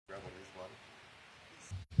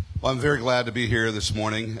Well, I'm very glad to be here this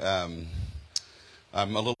morning. I'm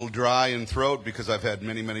a little dry in throat because I've had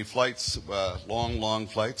many flights, long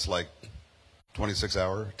flights, like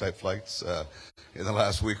 26-hour type flights in the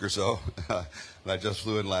last week or so. And I just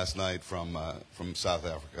flew in last night from South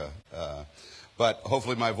Africa. But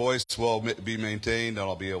hopefully my voice will be maintained and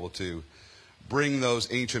I'll be able to bring those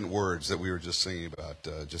ancient words that we were just singing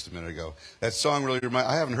about just a minute ago. That song really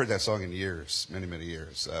I haven't heard that song in years, many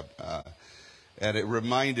years. And it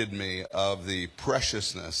reminded me of the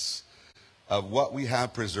preciousness of what we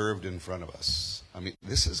have preserved in front of us. I mean,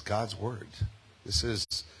 this is God's word. This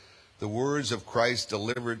is the words of Christ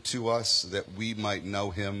delivered to us that we might know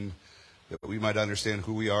him, that we might understand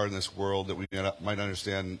who we are in this world, that we might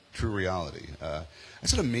understand true reality.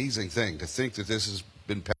 It's an amazing thing to think that this has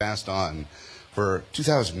been passed on for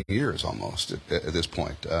 2,000 years almost at this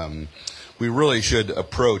point. We really should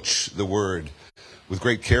approach the word with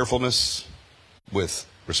great carefulness, with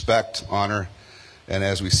respect, honor, and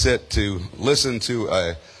as we sit to listen to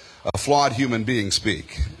a flawed human being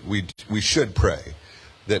speak, we should pray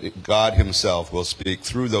that God himself will speak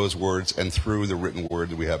through those words and through the written word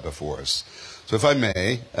that we have before us. So if I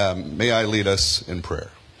may I lead us in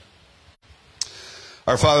prayer.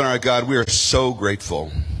 Our Father and our God, we are so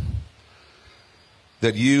grateful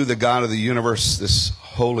that you, the God of the universe, this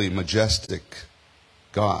holy, majestic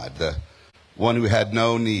God, the one who had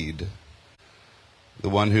no need, the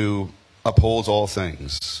one who upholds all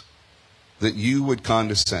things, that you would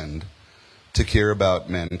condescend to care about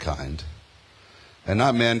mankind. And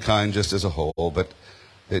not mankind just as a whole, but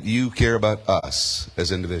that you care about us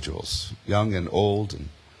as individuals, young and old, and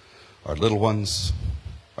our little ones,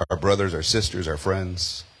 our brothers, our sisters, our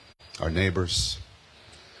friends, our neighbors.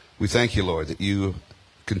 We thank you, Lord, that you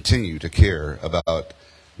continue to care about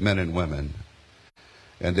men and women,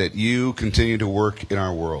 and that you continue to work in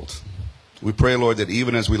our world. We pray, Lord, that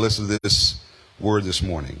even as we listen to this word this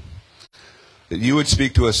morning, that you would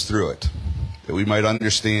speak to us through it, that we might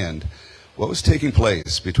understand what was taking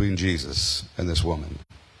place between Jesus and this woman.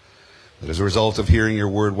 That as a result of hearing your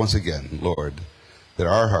word once again, Lord, that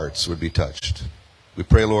our hearts would be touched. We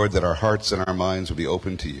pray, Lord, that our hearts and our minds would be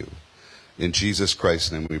open to you. In Jesus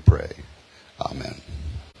Christ's name we pray. Amen.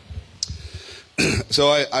 So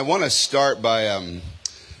I want to start by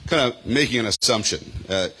kind of making an assumption.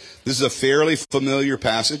 This is a fairly familiar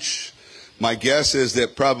passage. My guess is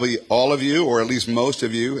that probably all of you, or at least most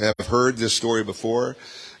of you, have heard this story before.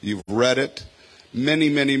 You've read it.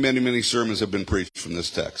 Many sermons have been preached from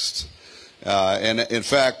this text. And in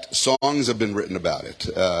fact, songs have been written about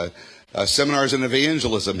it. Seminars in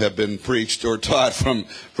evangelism have been preached or taught from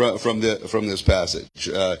this passage.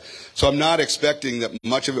 So I'm not expecting that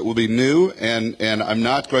much of it will be new, and I'm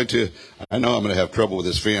not going to. I know I'm going to have trouble with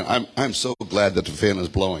this fan. I'm so glad that the fan is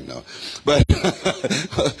blowing though. But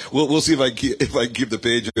we'll see if I keep the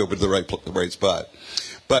page open to the right spot.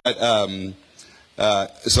 But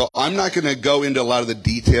so I'm not going to go into a lot of the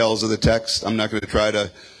details of the text. I'm not going to try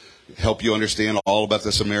to help you understand all about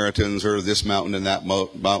the Samaritans or this mountain and that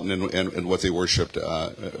mountain and what they worshipped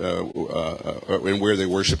and where they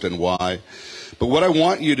worshipped and why. But what I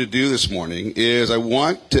want you to do this morning is I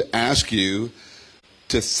want to ask you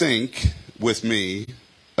to think with me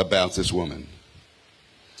about this woman.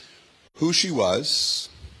 Who she was,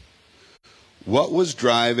 what was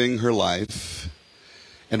driving her life,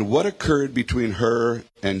 and what occurred between her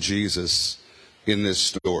and Jesus in this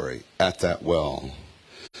story at that well.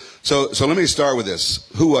 So let me start with this.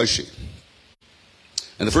 Who was she?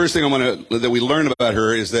 And the first thing that we learn about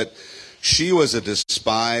her is that she was a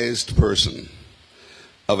despised person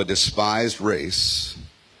of a despised race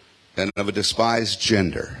and of a despised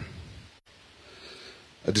gender.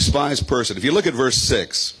 A despised person. If you look at verse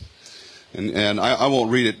 6, and I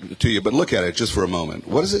won't read it to you, but look at it just for a moment.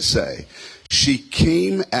 What does it say? She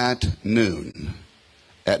came at noon,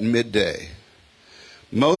 at midday.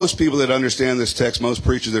 Most people that understand this text, most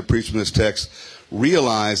preachers that preach from this text,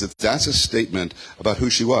 realize that that's a statement about who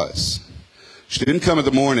she was. She didn't come in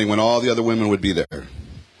the morning when all the other women would be there.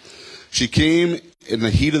 She came in the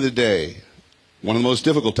heat of the day, one of the most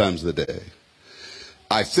difficult times of the day,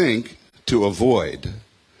 I think, to avoid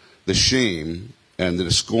the shame and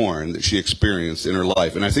the scorn that she experienced in her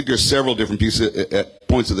life. And I think there's several different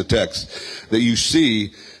points of the text that you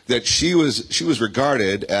see that she was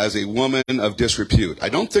regarded as a woman of disrepute. I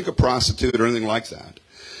don't think a prostitute or anything like that.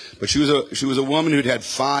 But she was a woman who'd had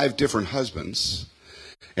 5 different husbands.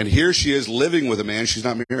 And here she is living with a man, she's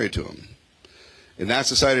not married to him. In that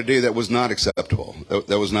society today, that was not acceptable.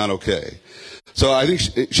 That was not okay. So I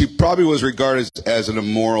think she probably was regarded as an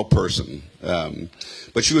immoral person.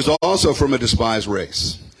 But she was also from a despised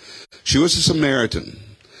race. She was a Samaritan.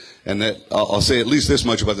 And that I'll say at least this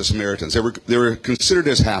much about the Samaritans. They were considered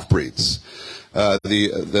as half-breeds.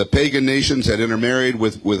 The pagan nations had intermarried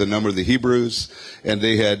with a number of the Hebrews, and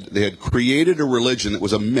they had created a religion that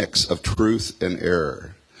was a mix of truth and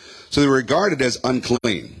error. So they were regarded as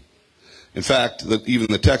unclean. In fact, even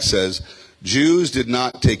the text says, Jews did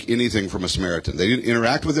not take anything from a Samaritan. They didn't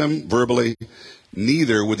interact with them verbally,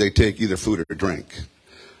 neither would they take either food or drink.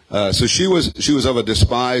 So she was of a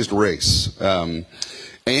despised race,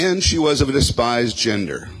 and she was of a despised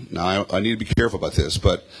gender. Now, I need to be careful about this,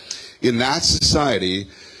 but in that society,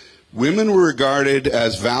 women were regarded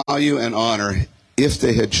as value and honor if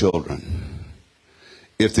they had children.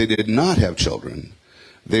 If they did not have children,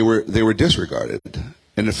 they were disregarded.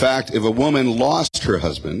 And in fact, if a woman lost her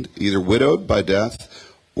husband, either widowed by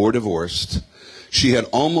death or divorced, she had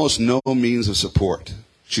almost no means of support.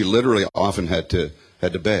 She literally often had to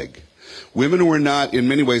beg. Women were not, in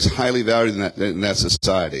many ways, highly valued in that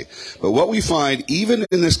society. But what we find, even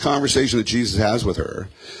in this conversation that Jesus has with her,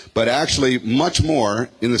 but actually much more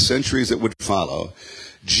in the centuries that would follow,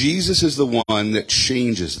 Jesus is the one that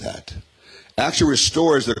changes that. Actually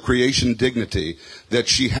restores the creation dignity that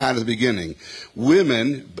she had at the beginning.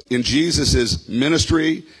 Women, in Jesus'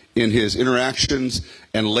 ministry, in his interactions,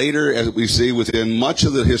 and later, as we see within much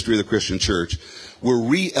of the history of the Christian church, were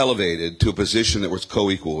re-elevated to a position that was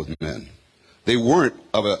co-equal with men. They weren't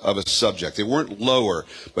of a subject. They weren't lower,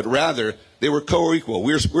 but rather they were co-equal.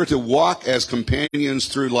 We're to walk as companions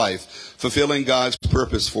through life, fulfilling God's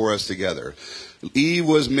purpose for us together. Eve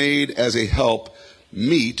was made as a help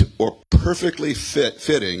meet or perfectly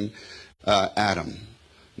fitting Adam,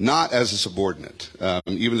 not as a subordinate,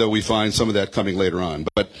 even though we find some of that coming later on.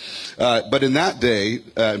 But in that day,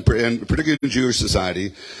 and particularly in Jewish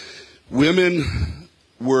society, women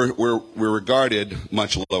were regarded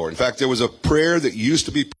much lower. In fact, there was a prayer that used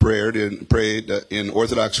to be prayed in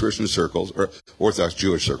Orthodox Christian circles, or Orthodox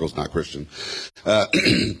Jewish circles, not Christian,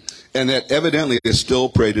 and that evidently is still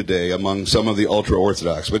prayed today among some of the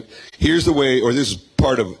ultra-Orthodox. But here's the way, or this is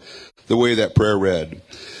part of the way that prayer read.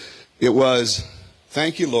 It was,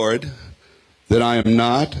 "Thank you, Lord, that I am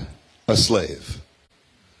not a slave,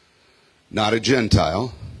 not a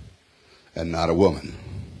Gentile, and not a woman."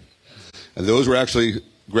 And those were actually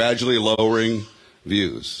gradually lowering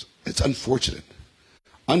views. It's unfortunate.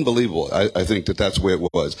 Unbelievable. I think that's the way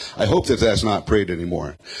it was. I hope that that's not prayed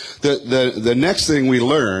anymore. The next thing we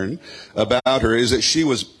learn about her is that she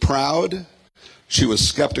was proud, she was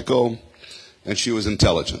skeptical, and she was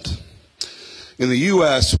intelligent. In the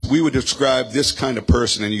U.S., we would describe this kind of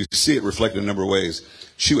person, and you see it reflected in a number of ways.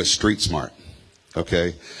 She was street smart,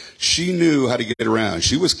 okay? She knew how to get around.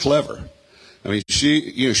 She was clever. I mean,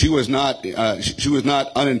 she was not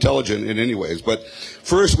unintelligent in any ways. But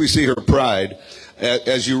first, we see her pride.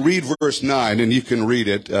 As you read verse 9, and you can read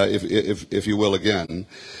it if you will again.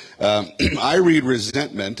 I read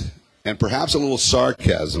resentment and perhaps a little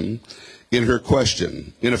sarcasm in her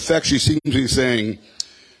question. In effect, she seems to be saying,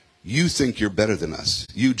 "You think you're better than us,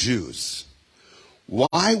 you Jews.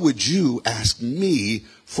 Why would you ask me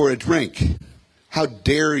for a drink? How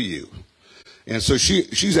dare you?" And so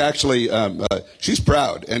she's actually she's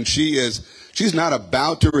proud, and she's not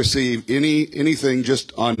about to receive anything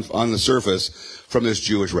just on the surface from this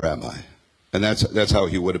Jewish rabbi, and that's how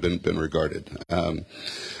he would have been regarded. And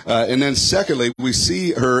then secondly, we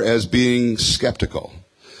see her as being skeptical.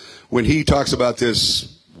 When he talks about this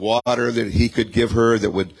water that he could give her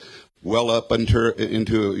that would well up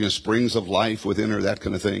into springs of life within her, that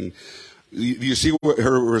kind of thing. You see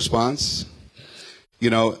her response?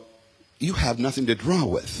 You have nothing to draw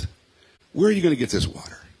with. Where are you going to get this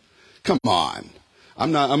water? Come on.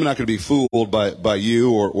 I'm not going to be fooled by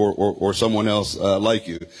you or someone else like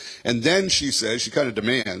you. And then she says, she kind of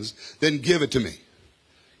demands, then give it to me.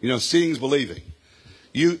 Seeing's believing.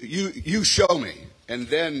 You show me, and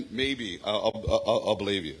then maybe I'll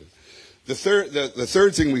believe you. The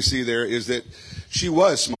third thing we see there is that she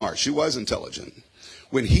was smart. She was intelligent.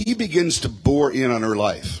 When he begins to bore in on her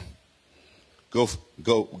life,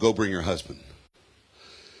 Go bring your husband.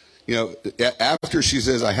 After she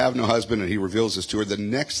says, "I have no husband," and he reveals this to her, the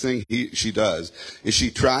next thing she does is she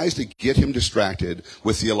tries to get him distracted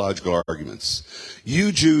with theological arguments.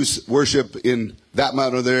 You Jews worship in that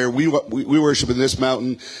mountain over there. We worship in this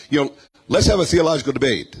mountain. Let's have a theological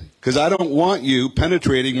debate, because I don't want you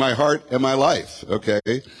penetrating my heart and my life. Okay.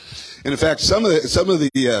 And in fact, some of the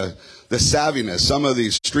savviness, some of the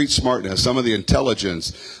street smartness, some of the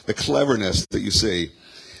intelligence, the cleverness that you see,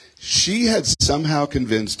 she had somehow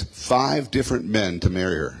convinced 5 different men to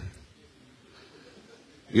marry her.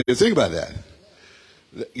 Think about that.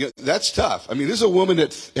 That's tough. I mean, this is a woman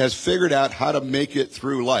that has figured out how to make it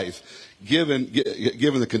through life, given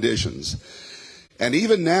the conditions. And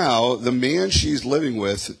even now, the man she's living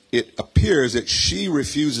with, it appears that she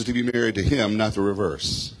refuses to be married to him, not the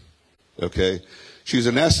reverse. Okay? She's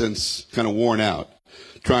in essence kind of worn out,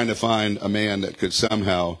 trying to find a man that could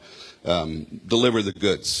somehow deliver the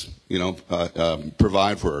goods,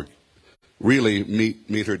 provide for her, really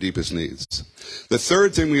meet her deepest needs. The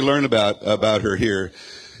third thing we learn about her here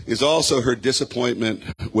is also her disappointment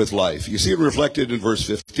with life. You see it reflected in verse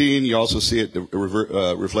 15. You also see it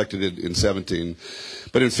reflected in 17.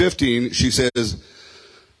 But in 15, she says,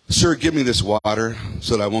 "Sir, give me this water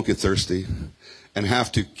so that I won't get thirsty and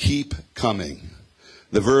have to keep coming."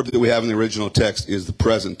 The verb that we have in the original text is the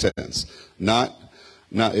present tense.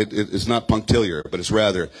 It's not punctiliar, but it's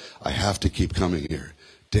rather, I have to keep coming here.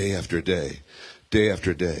 Day after day, day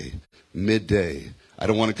after day, midday. I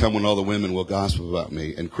don't want to come when all the women will gossip about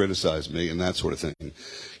me and criticize me and that sort of thing.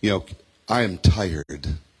 I am tired.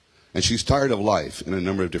 And she's tired of life in a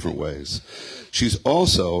number of different ways. She's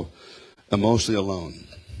also emotionally alone.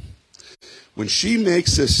 When she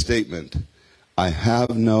makes this statement, I have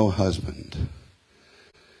no husband,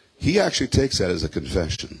 he actually takes that as a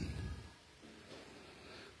confession.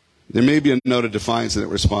 There may be a note of defiance in that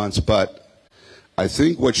response, but I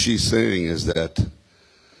think what she's saying is that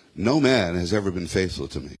no man has ever been faithful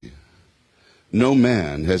to me. No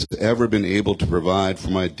man has ever been able to provide for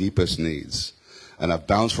my deepest needs. And I've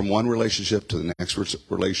bounced from one relationship to the next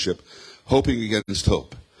relationship, hoping against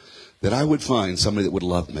hope that I would find somebody that would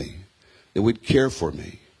love me, that would care for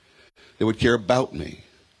me, that would care about me,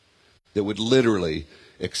 that would literally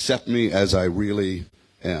accept me as I really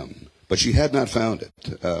am. But she had not found it.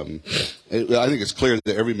 I think it's clear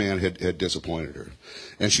that every man had disappointed her.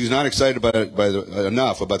 And she's not excited about it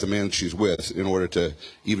enough about the man that she's with in order to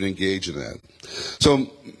even engage in that.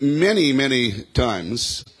 So many, many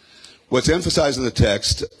times, what's emphasized in the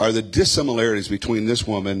text are the dissimilarities between this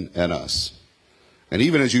woman and us. And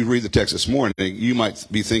even as you read the text this morning, you might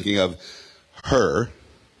be thinking of her,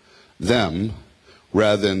 them,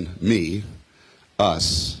 rather than me,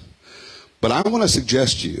 us. But I want to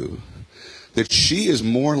suggest to you that she is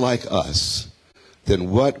more like us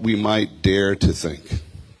than what we might dare to think.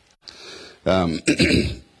 I've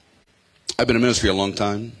been in ministry a long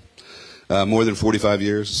time, more than 45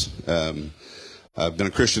 years. I've been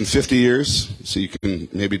a Christian 50 years, so you can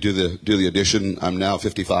maybe do the addition. I'm now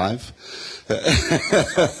 55.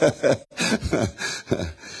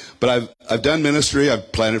 But I've done ministry.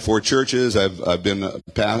 I've planted 4 churches. I've been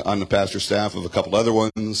on the pastor staff of a couple other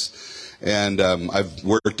ones. And I've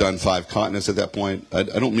worked on 5 continents at that point. I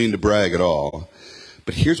don't mean to brag at all.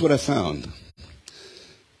 But here's what I found.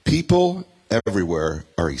 People everywhere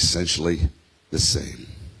are essentially the same.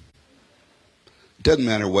 It doesn't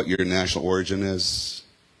matter what your national origin is.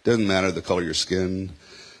 It doesn't matter the color of your skin.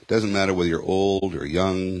 It doesn't matter whether you're old or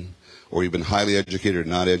young, or you've been highly educated or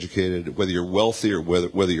not educated, whether you're wealthy or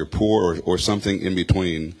whether you're poor or something in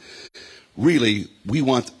between. Really, we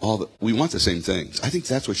want the same things. I think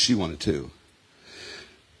that's what she wanted too.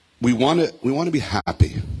 We want to be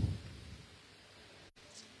happy.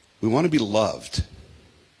 We want to be loved.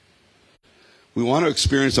 We want to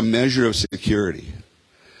experience a measure of security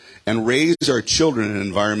and raise our children in an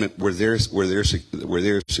environment where they're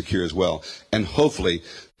secure as well. And hopefully,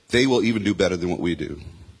 they will even do better than what we do.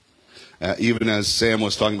 Even as Sam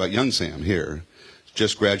was talking about, young Sam here,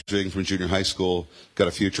 just graduating from junior high school, got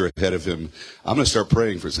a future ahead of him. I'm going to start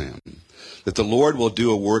praying for Sam, that the Lord will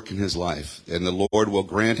do a work in his life, and the Lord will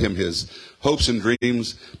grant him his hopes and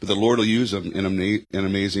dreams, but the Lord will use him in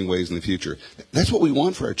amazing ways in the future. That's what we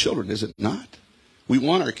want for our children, is it not? We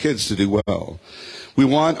want our kids to do well. We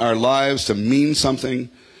want our lives to mean something.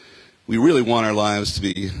 We really want our lives to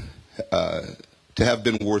be, to have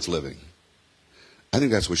been worth living. I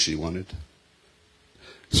think that's what she wanted.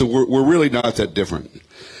 So we're really not that different.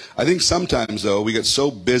 I think sometimes, though, we get so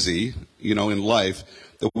busy, in life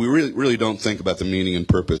that we really don't think about the meaning and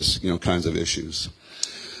purpose, kinds of issues.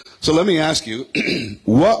 So let me ask you,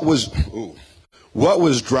 what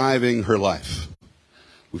was driving her life?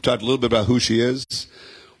 We've talked a little bit about who she is.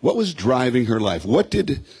 What was driving her life? What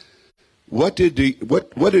did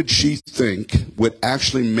she think would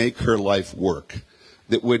actually make her life work?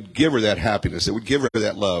 That would give her that happiness, that would give her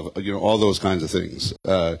that love, all those kinds of things.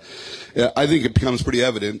 I think it becomes pretty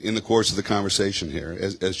evident in the course of the conversation here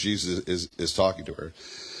as Jesus is talking to her.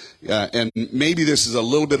 And maybe this is a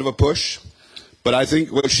little bit of a push, but I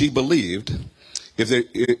think what she believed,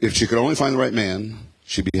 if she could only find the right man,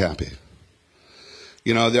 she'd be happy.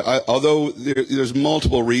 Although there's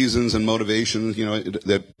multiple reasons and motivations,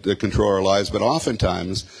 that control our lives, but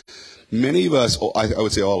oftentimes, many of us, I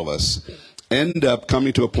would say all of us, end up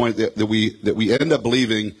coming to a point that we end up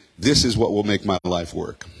believing this is what will make my life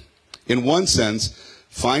work. In one sense,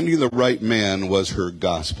 finding the right man was her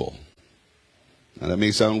gospel. Now, that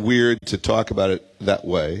may sound weird to talk about it that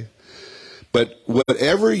way, but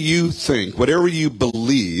whatever you think, whatever you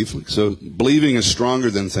believe, so believing is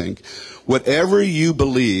stronger than think, whatever you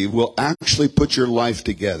believe will actually put your life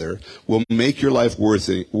together, will make your life worth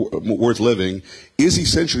living, is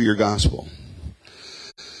essentially your gospel.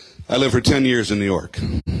 I lived for 10 years in New York.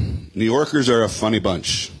 New Yorkers are a funny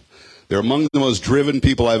bunch. They're among the most driven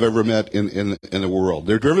people I've ever met in the world.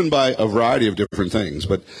 They're driven by a variety of different things,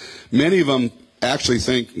 but many of them actually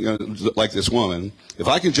think, like this woman, if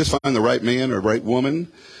I can just find the right man or right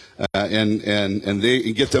woman, and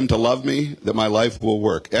get them to love me, that my life will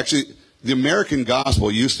work. Actually, the American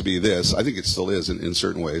gospel used to be this. I think it still is in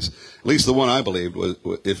certain ways. At least the one I believed was,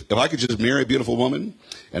 if I could just marry a beautiful woman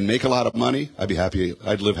and make a lot of money, I'd be happy.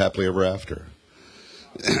 I'd live happily ever after.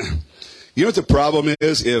 You know what the problem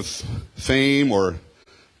is? If fame or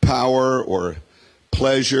power or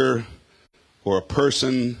pleasure or a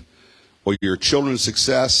person or your children's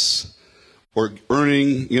success or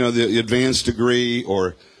earning, the advanced degree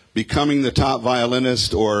or becoming the top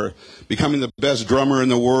violinist or becoming the best drummer in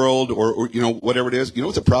the world or whatever it is, you know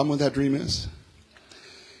what the problem with that dream is?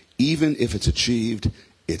 Even if it's achieved,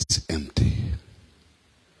 it's empty.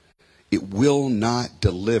 It will not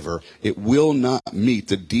deliver. It will not meet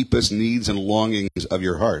the deepest needs and longings of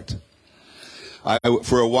your heart.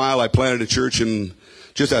 For a while, I planted a church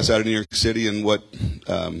just outside of New York City in what,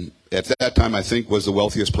 at that time, I think was the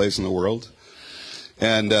wealthiest place in the world.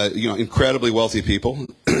 And, incredibly wealthy people.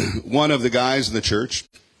 One of the guys in the church,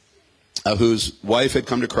 whose wife had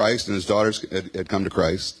come to Christ and his daughters had come to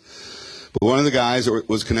Christ, but one of the guys that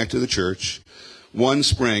was connected to the church, one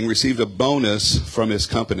spring received a bonus from his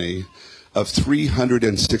company of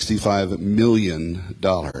 $365 million.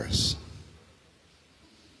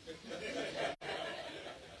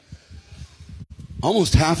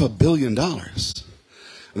 Almost $500 million.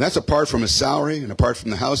 And that's apart from his salary and apart from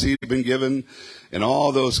the house he'd been given and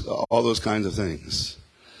all those kinds of things.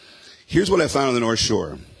 Here's what I found on the North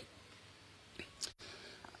Shore.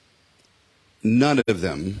 None of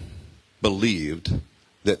them believed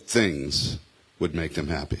that things would make them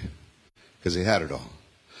happy because they had it all.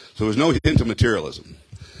 So there was no hint of materialism.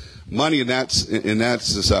 Money in that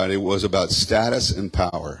society was about status and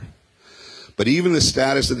power. But even the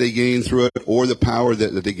status that they gained through it or the power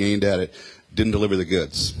that they gained at it didn't deliver the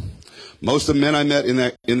goods. Most of the men I met in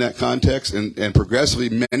that context, and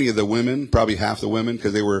progressively many of the women, probably half the women,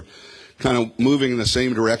 because they were kind of moving in the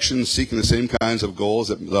same direction, seeking the same kinds of goals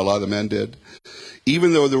that a lot of the men did.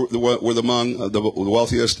 Even though they were among the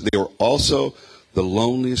wealthiest, they were also the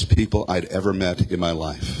loneliest people I'd ever met in my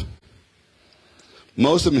life.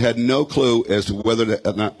 Most of them had no clue as to whether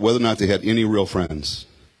or not they had any real friends.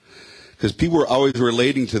 Because people were always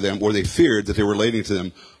relating to them, or they feared that they were relating to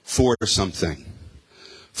them for something.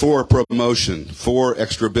 For promotion, for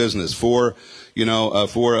extra business, for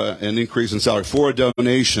an increase in salary, for a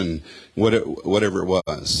donation, whatever it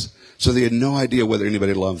was. So they had no idea whether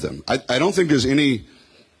anybody loved them. I don't think there's any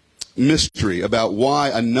mystery about why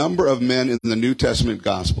a number of men in the New Testament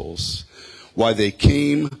Gospels, why they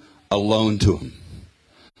came alone to him.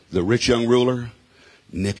 The rich young ruler,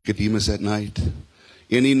 Nicodemus at night,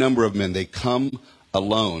 any number of men, they come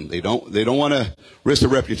alone. They don't want to risk their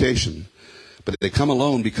reputation, but they come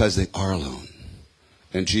alone because they are alone.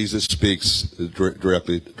 And Jesus speaks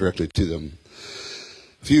directly to them.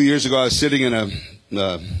 A few years ago, I was sitting in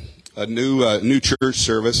a new church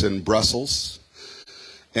service in Brussels,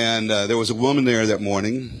 and there was a woman there that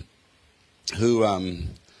morning who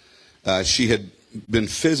she had been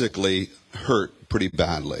physically hurt pretty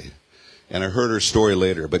badly. And I heard her story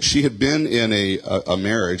later. But she had been in a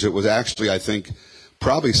marriage that was actually, I think,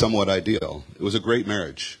 probably somewhat ideal. It was a great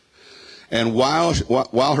marriage. And while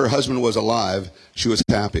her husband was alive, she was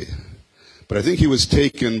happy. But I think he was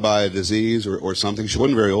taken by a disease or something. She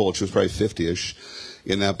wasn't very old. She was probably 50-ish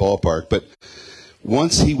in that ballpark. But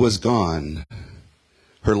once he was gone,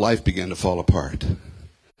 her life began to fall apart.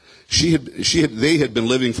 They had been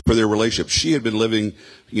living for their relationship. She had been living,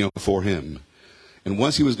 for him. And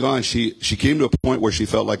once he was gone, she came to a point where she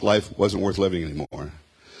felt like life wasn't worth living anymore.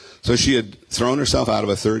 So she had thrown herself out of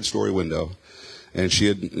a third-story window, and she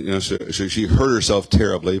had, she hurt herself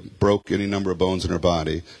terribly, broke any number of bones in her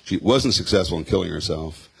body. She wasn't successful in killing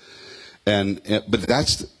herself. But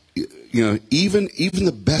that's, even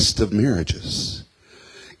the best of marriages,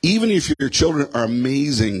 Even if your children are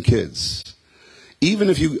amazing kids, even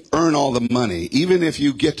if you earn all the money, even if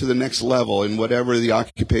you get to the next level in whatever the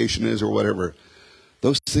occupation is or whatever,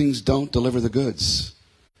 those things don't deliver the goods.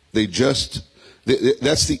 That's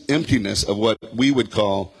the emptiness of what we would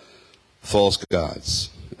call false gods.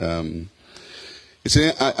 I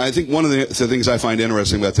think one of the things I find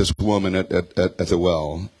interesting about this woman at the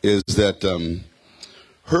well is that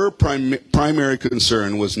her primary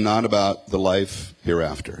concern was not about the life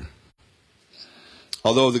hereafter.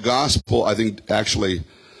 Although the gospel, I think, actually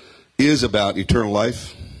is about eternal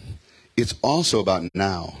life, it's also about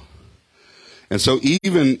now. And so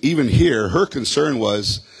even here, her concern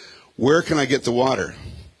was, where can I get the water?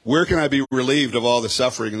 Where can I be relieved of all the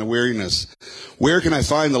suffering and the weariness? Where can I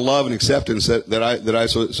find the love and acceptance that I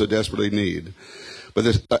so desperately need? But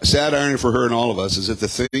the sad irony for her and all of us is that the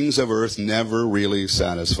things of earth never really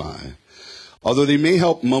satisfy. Although they may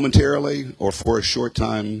help momentarily or for a short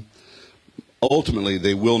time, ultimately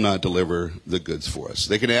they will not deliver the goods for us.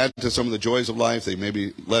 They can add to some of the joys of life. They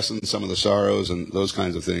maybe lessen some of the sorrows and those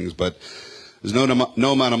kinds of things. But there's no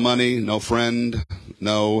amount of money, no friend,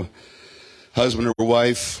 no husband or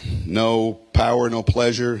wife, no power, no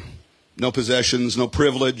pleasure, no possessions, no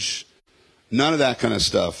privilege, none of that kind of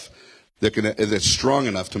stuff that's strong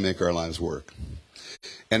enough to make our lives work.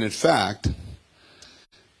 And in fact,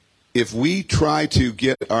 if we try to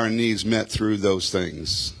get our needs met through those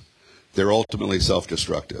things, they're ultimately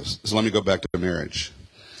self-destructive. So let me go back to marriage.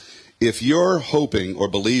 If you're hoping or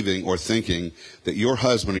believing or thinking that your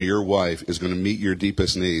husband or your wife is going to meet your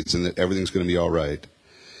deepest needs and that everything's going to be all right,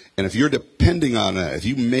 and if you're depending on that, if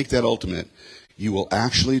you make that ultimate, you will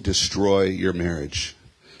actually destroy your marriage.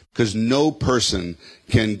 Because no person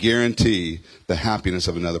can guarantee the happiness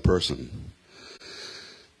of another person.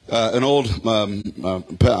 An old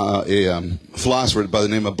philosopher by the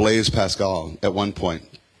name of Blaise Pascal at one point,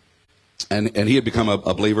 and he had become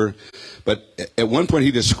a believer, but at one point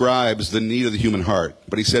he describes the need of the human heart.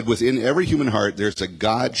 But he said within every human heart there's a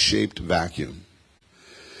God-shaped vacuum.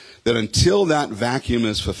 That until that vacuum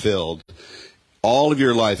is fulfilled, all of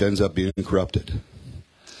your life ends up being corrupted.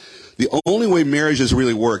 The only way marriages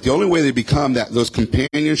really work, the only way they become those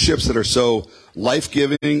companionships that are so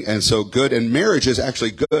life-giving and so good, and marriage is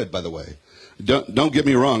actually good, by the way. Don't get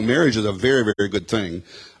me wrong, marriage is a very, very good thing.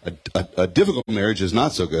 A difficult marriage is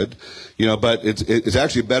not so good, but it's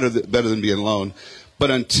actually better than being alone. But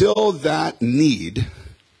until that need,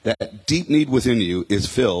 that deep need within you is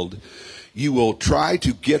filled, you will try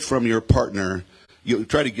to get from your partner, you'll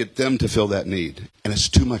try to get them to fill that need. And it's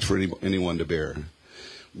too much for anyone to bear.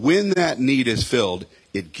 When that need is filled,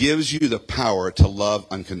 it gives you the power to love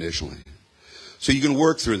unconditionally. So you can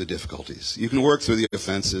work through the difficulties. You can work through the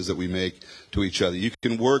offenses that we make to each other. You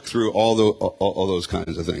can work through all those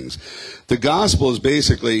kinds of things. The gospel is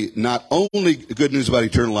basically not only good news about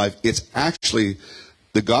eternal life, it's actually,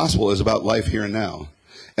 the gospel is about life here and now.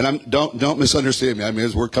 And don't misunderstand me. I mean,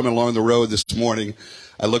 as we're coming along the road this morning,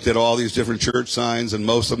 I looked at all these different church signs, and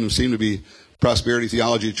most of them seem to be prosperity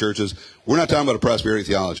theology churches. We're not talking about a prosperity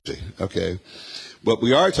theology, okay? But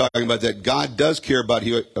we are talking about that God does care about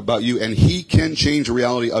you, and He can change the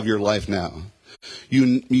reality of your life now.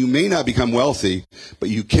 You may not become wealthy, but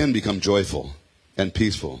you can become joyful and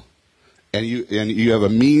peaceful, and you have a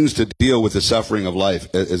means to deal with the suffering of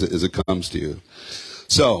life as it comes to you.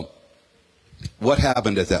 So, what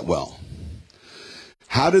happened at that well?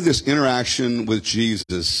 How did this interaction with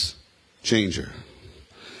Jesus change her?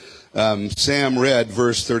 Sam read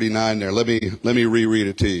verse 39 there. Let me reread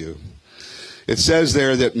it to you. It says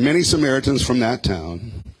there that many Samaritans from that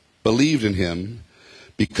town believed in him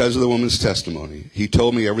because of the woman's testimony. He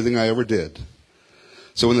told me everything I ever did.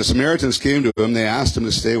 So when the Samaritans came to him, they asked him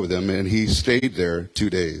to stay with them, and he stayed there 2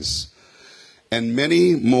 days. And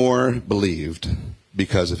many more believed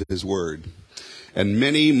because of his word. And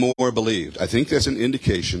many more believed. I think that's an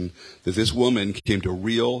indication that this woman came to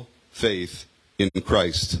real faith in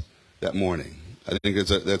Christ that morning. I think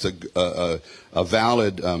that's a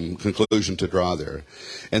valid conclusion to draw there.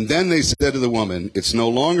 And then they said to the woman, "It's no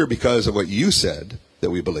longer because of what you said that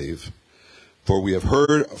we believe, for we have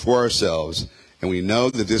heard for ourselves, and we know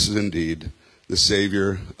that this is indeed the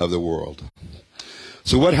Savior of the world."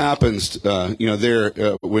 So what happens, there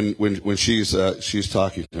when she's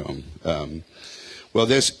talking to him? Well,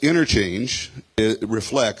 this interchange, it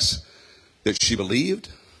reflects that she believed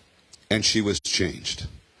and she was changed.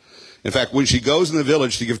 In fact, when she goes in the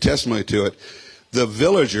village to give testimony to it, the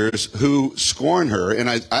villagers who scorn her, and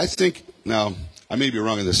I think, now, I may be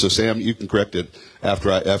wrong in this, so Sam, you can correct it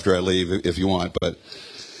after I leave if you want, but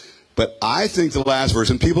I think the last verse,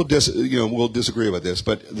 and people will disagree about this,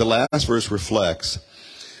 but the last verse reflects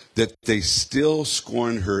that they still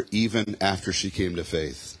scorned her even after she came to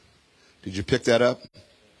faith. Did you pick that up?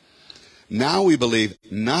 Now we believe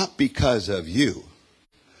not because of you,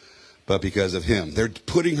 but because of him. They're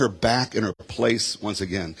putting her back in her place once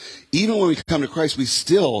again. Even when we come to Christ, we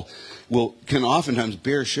still can oftentimes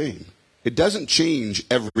bear shame. It doesn't change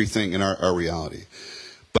everything in our reality.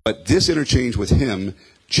 But this interchange with him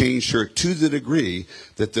changed her to the degree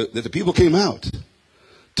that the people came out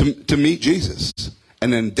to meet Jesus.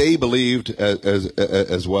 And then they believed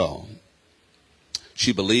as well.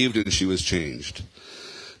 She believed and she was changed.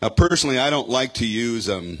 Now, personally, I don't like to use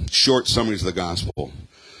short summaries of the gospel.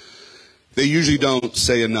 They usually don't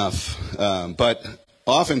say enough. But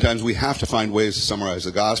oftentimes we have to find ways to summarize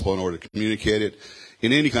the gospel in order to communicate it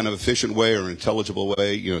in any kind of efficient way or intelligible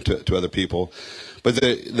way, to other people. But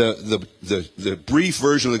the brief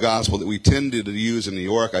version of the gospel that we tended to use in New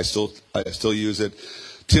York, I still use it.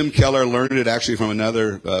 Tim Keller learned it actually from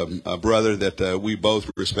another brother that we both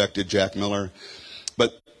respected, Jack Miller.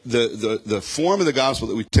 But the form of the gospel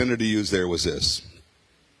that we tended to use there was this: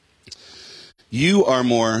 you are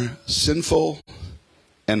more sinful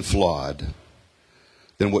and flawed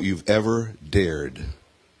than what you've ever dared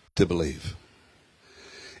to believe.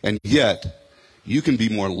 And yet, you can be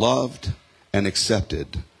more loved and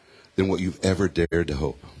accepted than what you've ever dared to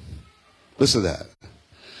hope. Listen to that.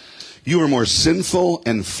 You are more sinful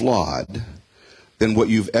and flawed than what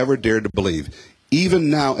you've ever dared to believe. Even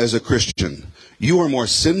now as a Christian, you are more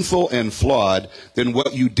sinful and flawed than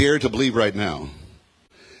what you dare to believe right now.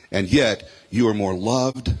 And yet, you are more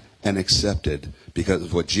loved and accepted because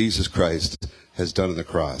of what Jesus Christ has done on the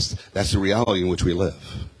cross. That's the reality in which we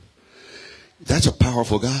live. That's a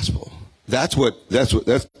powerful gospel. That's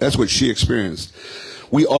what she experienced.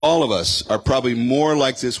 We, all of us, are probably more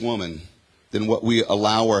like this woman than what we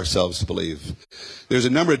allow ourselves to believe. There's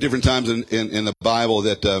a number of different times in the Bible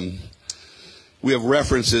that we have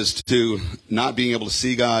references to not being able to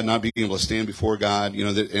see God, not being able to stand before God,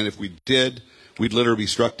 and if we did, we'd literally be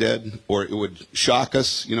struck dead, or it would shock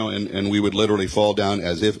us, and we would literally fall down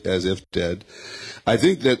as if dead. I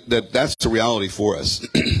think that's the reality for us.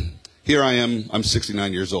 Here I am, I'm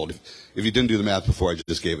 69 years old. If you didn't do the math before, I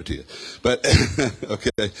just gave it to you. But,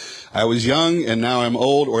 okay, I was young and now I'm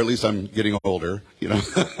old, or at least I'm getting older,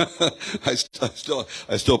 I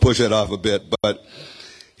still push that off a bit. But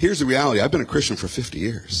here's the reality. I've been a Christian for 50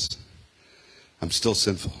 years. I'm still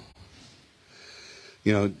sinful.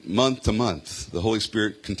 Month to month, the Holy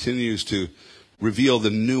Spirit continues to reveal the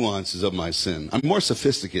nuances of my sin. I'm more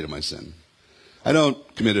sophisticated in my sin. I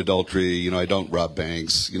don't commit adultery, I don't rob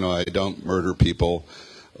banks, I don't murder people.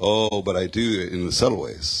 Oh, but I do it in the subtle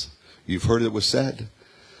ways. You've heard it was said,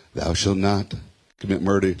 thou shalt not commit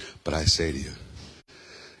murder, but I say to you,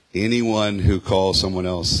 anyone who calls someone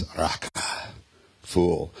else raka,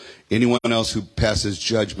 fool, anyone else who passes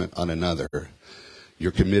judgment on another,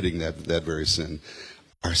 you're committing that very sin.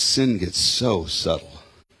 Our sin gets so subtle.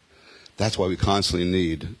 That's why we constantly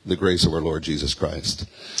need the grace of our Lord Jesus Christ.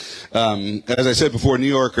 As I said before, New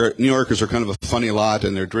Yorkers are kind of a funny lot,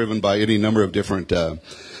 and they're driven by any number of different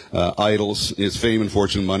idols. It's fame and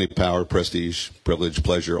fortune, money, power, prestige, privilege,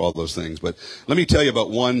 pleasure, all those things. But let me tell you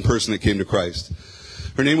about one person that came to Christ.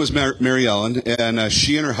 Her name was Mary Ellen, and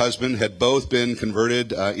she and her husband had both been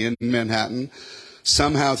converted in Manhattan,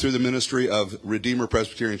 somehow through the ministry of Redeemer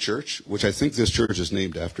Presbyterian Church, which I think this church is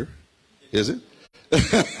named after. Is it?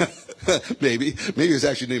 Maybe it's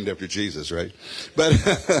actually named after Jesus, right?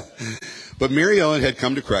 But Mary Ellen had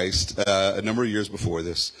come to Christ a number of years before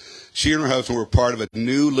this. She and her husband were part of a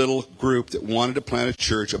new little group that wanted to plant a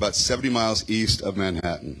church about 70 miles east of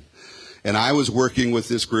Manhattan. And I was working with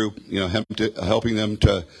this group, helping them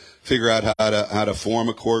to figure out how to form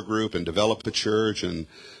a core group and develop a church and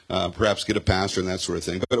perhaps get a pastor and that sort of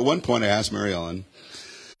thing. But at one point I asked Mary Ellen,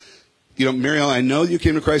 Mary Ellen, I know you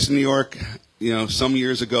came to Christ in New York, some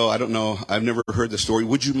years ago. I don't know. I've never heard the story.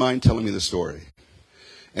 Would you mind telling me the story?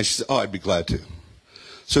 And she said, oh, I'd be glad to.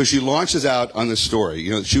 So she launches out on this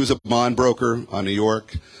story. She was a bond broker on New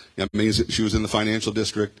York. It means she was in the financial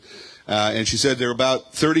district. And she said there were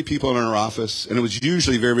about 30 people in her office, and it was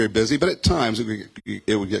usually very, very busy, but at times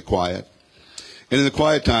it would get quiet. And in the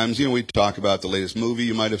quiet times, we'd talk about the latest movie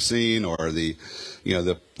you might have seen, or the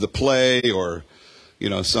play, or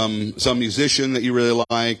some musician that you really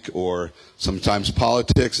like, or sometimes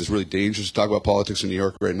politics. It's really dangerous to talk about politics in New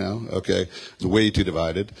York right now. Okay, it's way too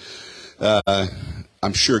divided.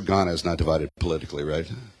 I'm sure Ghana is not divided politically,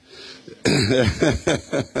 right?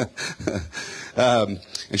 And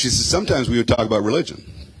she said sometimes we would talk about religion.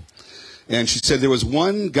 And she said there was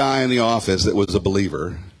one guy in the office that was a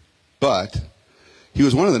believer, but he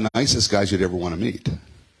was one of the nicest guys you'd ever want to meet.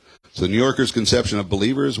 So the New Yorkers' conception of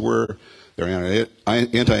believers were they're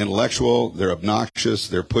anti-intellectual, they're obnoxious,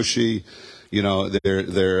 they're pushy, you know,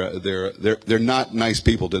 they're not nice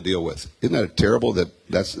people to deal with. Isn't that terrible that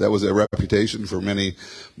was a reputation for many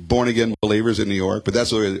born-again believers in New York? But that's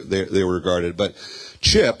the way they were regarded. But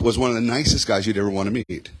Chip was one of the nicest guys you'd ever want to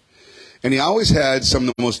meet. And he always had some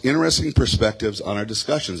of the most interesting perspectives on our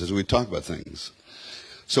discussions as we talk about things.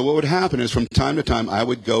 So what would happen is from time to time, I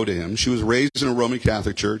would go to him. She was raised in a Roman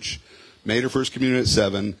Catholic church, made her first communion at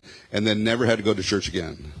 7, and then never had to go to church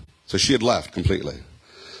again. So she had left completely.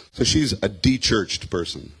 So she's a de-churched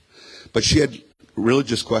person. But she had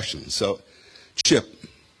religious questions. So, Chip,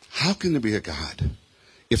 how can there be a God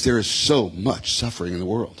if there is so much suffering in the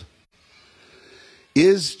world?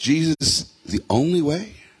 Is Jesus the only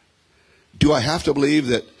way? Do I have to believe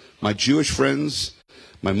that my Jewish friends,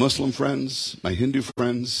 my Muslim friends, my Hindu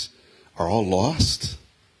friends are all lost?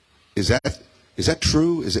 Is that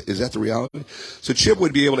true? Is that the reality? So Chip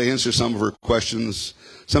would be able to answer some of her questions.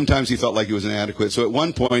 Sometimes he felt like he was inadequate. So at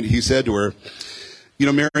one point he said to her, you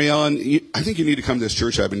know, Mary Ellen, I think you need to come to this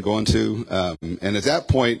church I've been going to. And at that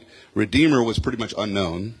point, Redeemer was pretty much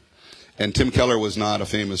unknown. And Tim Keller was not a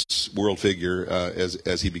famous world figure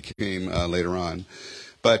as he became later on.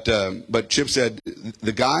 But Chip said,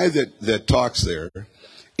 the guy that talks there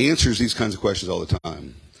answers these kinds of questions all the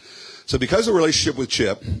time. So because of the relationship with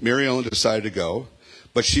Chip, Mary Ellen decided to go,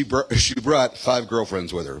 but she brought 5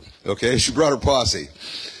 girlfriends with her. Okay, she brought her posse,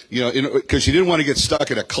 you know, because she didn't want to get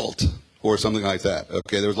stuck in a cult or something like that.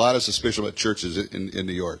 Okay, there was a lot of suspicion about churches in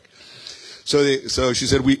New York. So she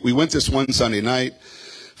said we went this one Sunday night,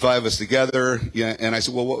 5 of us together. Yeah, and I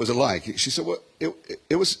said, well, what was it like? She said, well,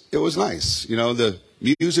 it was nice. You know, the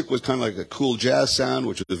music was kind of like a cool jazz sound,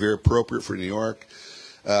 which was very appropriate for New York.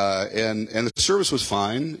 And the service was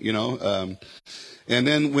fine, you know. And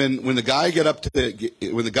then when the guy get up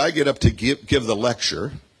to give the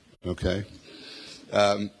lecture, okay,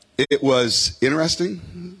 it was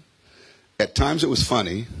interesting. At times it was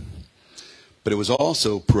funny, but it was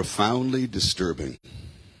also profoundly disturbing.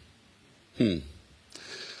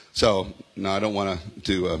 So now I don't want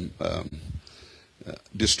to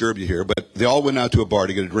disturb you here, but they all went out to a bar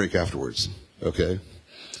to get a drink afterwards. Okay,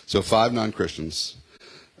 so 5 non-Christians.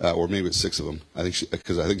 Or maybe it's 6 of them.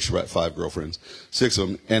 Because I think she brought 5 girlfriends, 6 of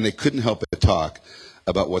them, and they couldn't help but talk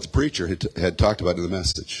about what the preacher had talked about in the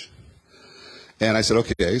message. And I said,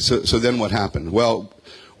 okay, so then what happened? Well,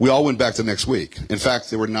 we all went back the next week. In fact,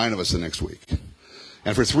 there were 9 of us the next week.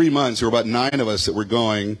 And for 3 months, there were about 9 of us that were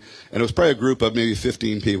going, and it was probably a group of maybe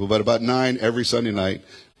 15 people, but about 9 every Sunday night.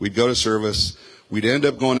 We'd go to service. We'd end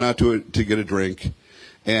up going out to get a drink,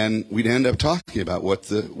 and we'd end up talking about what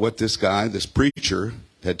this guy, this preacher,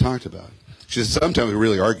 had talked about. She said, sometimes we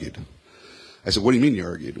really argued. I said, what do you mean you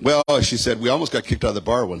argued? Well, she said, we almost got kicked out of the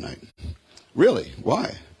bar one night. Really?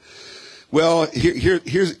 Why? Well,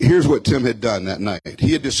 here's what Tim had done that night.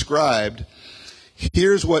 He had described,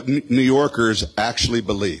 here's what New Yorkers actually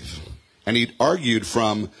believe. And he'd argued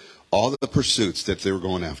from all the pursuits that they were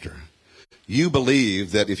going after. You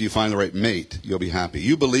believe that if you find the right mate, you'll be happy.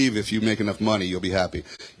 You believe if you make enough money, you'll be happy.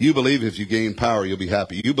 You believe if you gain power, you'll be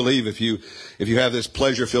happy. You believe if you have this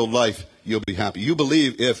pleasure-filled life, you'll be happy. You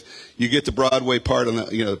believe if you get the Broadway part in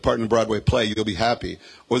the Broadway play, you'll be happy.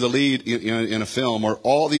 Or the lead in a film, or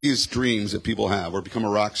all these dreams that people have, or become a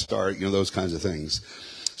rock star, those kinds of things.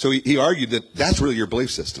 So he argued that that's really your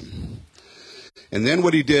belief system. And then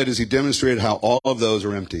what he did is he demonstrated how all of those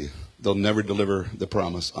are empty. They'll never deliver the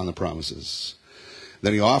promise on the promises.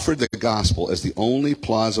 Then he offered the gospel as the only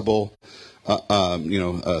plausible,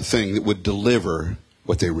 thing that would deliver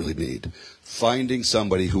what they really need. Finding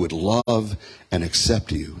somebody who would love and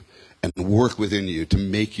accept you and work within you to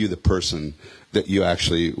make you the person that you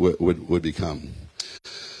actually would become.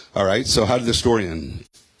 All right, so how did the story end?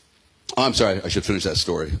 Oh, I'm sorry, I should finish that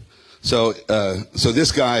story. So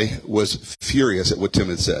this guy was furious at what Tim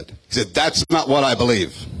had said. He said, that's not what I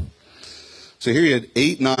believe. So here you had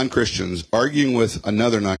 8 non-Christians arguing with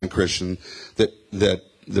another non-Christian that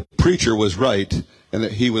the preacher was right and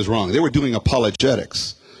that he was wrong. They were doing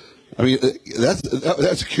apologetics. I mean,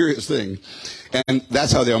 that's a curious thing. And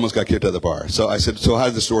that's how they almost got kicked out of the bar. So I said, so how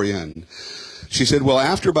did the story end? She said, well,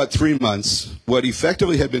 after about 3 months, what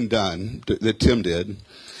effectively had been done, that Tim did,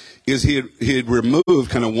 is he had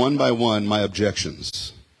removed kind of one by one my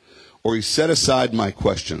objections. Or he set aside my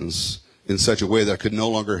questions in such a way that I could no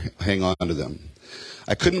longer hang on to them.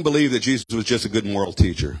 I couldn't believe that Jesus was just a good moral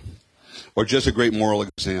teacher or just a great moral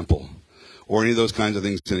example or any of those kinds of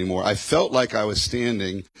things anymore. I felt like I was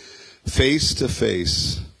standing face to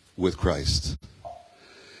face with Christ.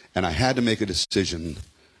 And I had to make a decision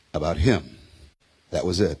about him. That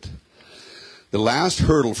was it. The last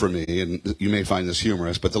hurdle for me, and you may find this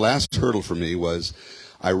humorous, but the last hurdle for me was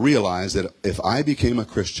I realized that if I became a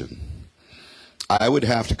Christian, I would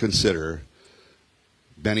have to consider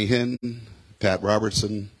Benny Hinn, Pat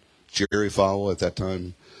Robertson, Jerry Falwell at that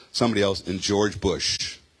time, somebody else, and George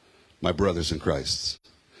Bush, my brothers in Christ.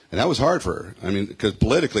 And that was hard for her. I mean, because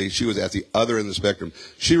politically, she was at the other end of the spectrum.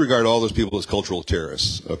 She regarded all those people as cultural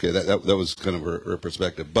terrorists. Okay, that was kind of her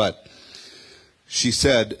perspective. But she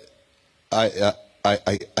said, I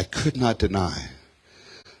could not deny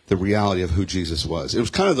the reality of who Jesus was. It was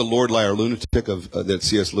kind of the Lord Liar Lunatic that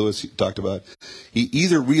C.S. Lewis talked about. He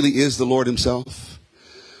either really is the Lord himself,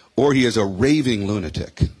 or he is a raving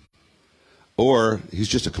lunatic, or he's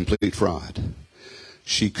just a complete fraud.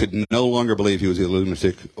 She could no longer believe he was a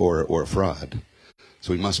lunatic or a fraud.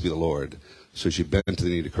 So he must be the Lord. So she bent to the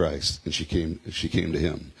knee to Christ, and she came to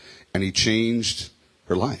him. And he changed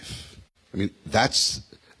her life. I mean, that's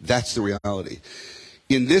the reality.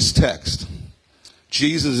 In this text,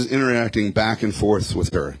 Jesus is interacting back and forth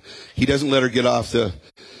with her. He doesn't let her get off the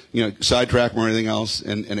sidetrack or anything else.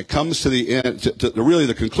 And it comes to the end, really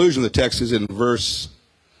the conclusion of the text is in verse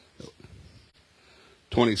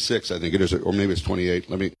 26, I think it is, or maybe it's 28.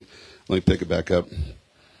 Let me pick it back up.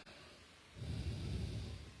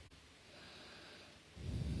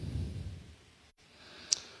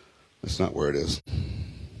 That's not where it is.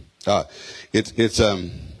 It's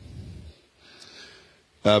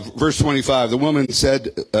verse 25. The woman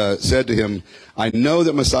said to him, "I know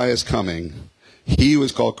that Messiah is coming. He who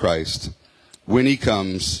is called Christ. When he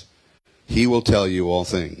comes, he will tell you all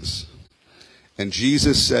things." And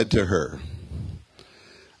Jesus said to her,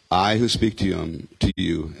 "I who speak to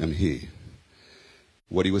you am he."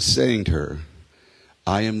 What he was saying to her,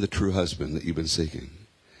 I am the true husband that you've been seeking.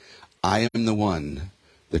 I am the one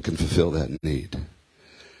that can fulfill that need.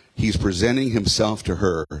 He's presenting himself to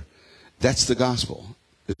her. That's the gospel.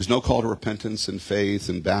 There's no call to repentance and faith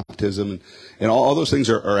and baptism, and all those things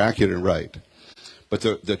are accurate and right. But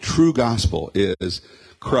the true gospel is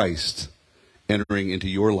Christ entering into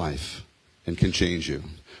your life and can change you.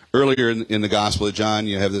 Earlier in the Gospel of John,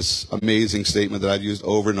 you have this amazing statement that I've used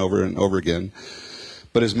over and over and over again.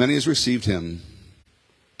 But as many as received him,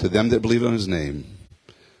 to them that believe on his name,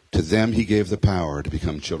 to them he gave the power to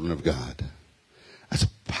become children of God. That's a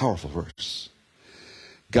powerful verse.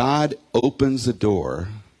 God opens the door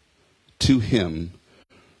to him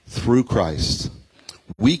through Christ.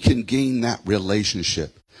 We can gain that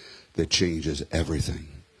relationship that changes everything.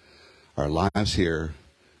 Our lives here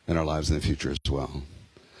and our lives in the future as well.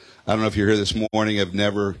 I don't know if you're here this morning, have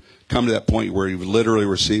never come to that point where you've literally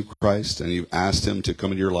received Christ and you've asked him to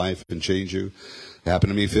come into your life and change you. It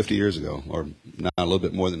happened to me 50 years ago, or not a little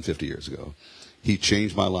bit more than 50 years ago. He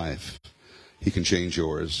changed my life. He can change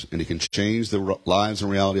yours, and he can change the lives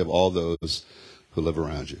and reality of all those who live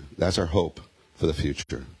around you. That's our hope for the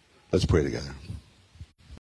future. Let's pray together.